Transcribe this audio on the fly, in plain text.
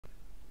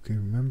Okay,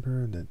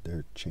 remember that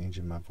they're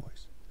changing my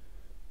voice.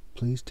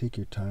 Please take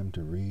your time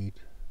to read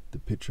the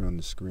picture on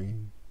the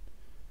screen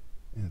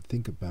and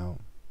think about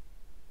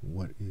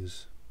what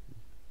is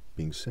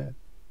being said.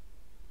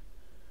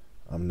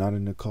 I'm not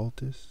an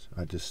occultist.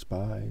 I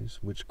despise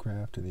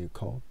witchcraft and the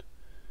occult.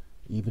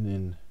 Even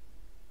in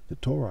the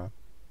Torah,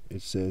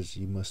 it says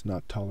you must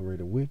not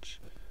tolerate a witch.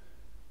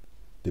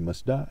 They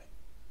must die.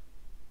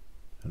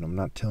 And I'm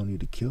not telling you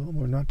to kill them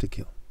or not to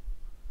kill them.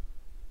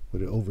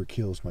 But it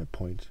overkills my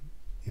point.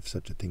 If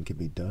such a thing can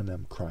be done,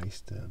 I'm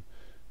Christ.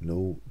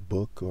 No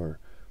book or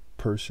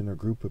person or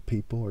group of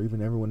people or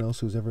even everyone else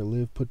who's ever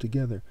lived put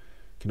together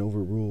can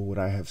overrule what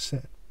I have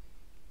said.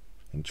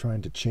 And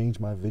trying to change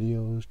my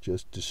videos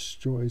just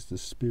destroys the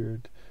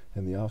spirit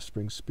and the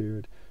offspring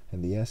spirit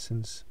and the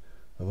essence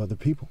of other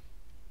people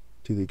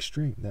to the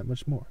extreme, that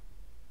much more.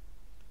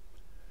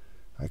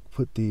 I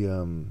put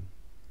the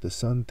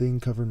sun thing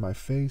covering my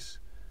face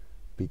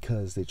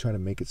because they try to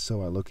make it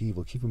so I look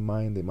evil. Keep in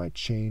mind they might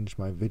change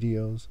my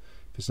videos.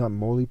 If it's not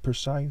morally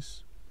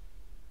precise,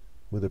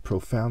 with a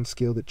profound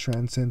scale that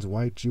transcends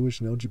white, Jewish,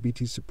 and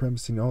LGBT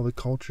supremacy and all the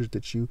cultures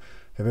that you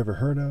have ever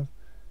heard of,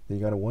 then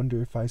you got to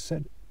wonder if I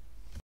said it.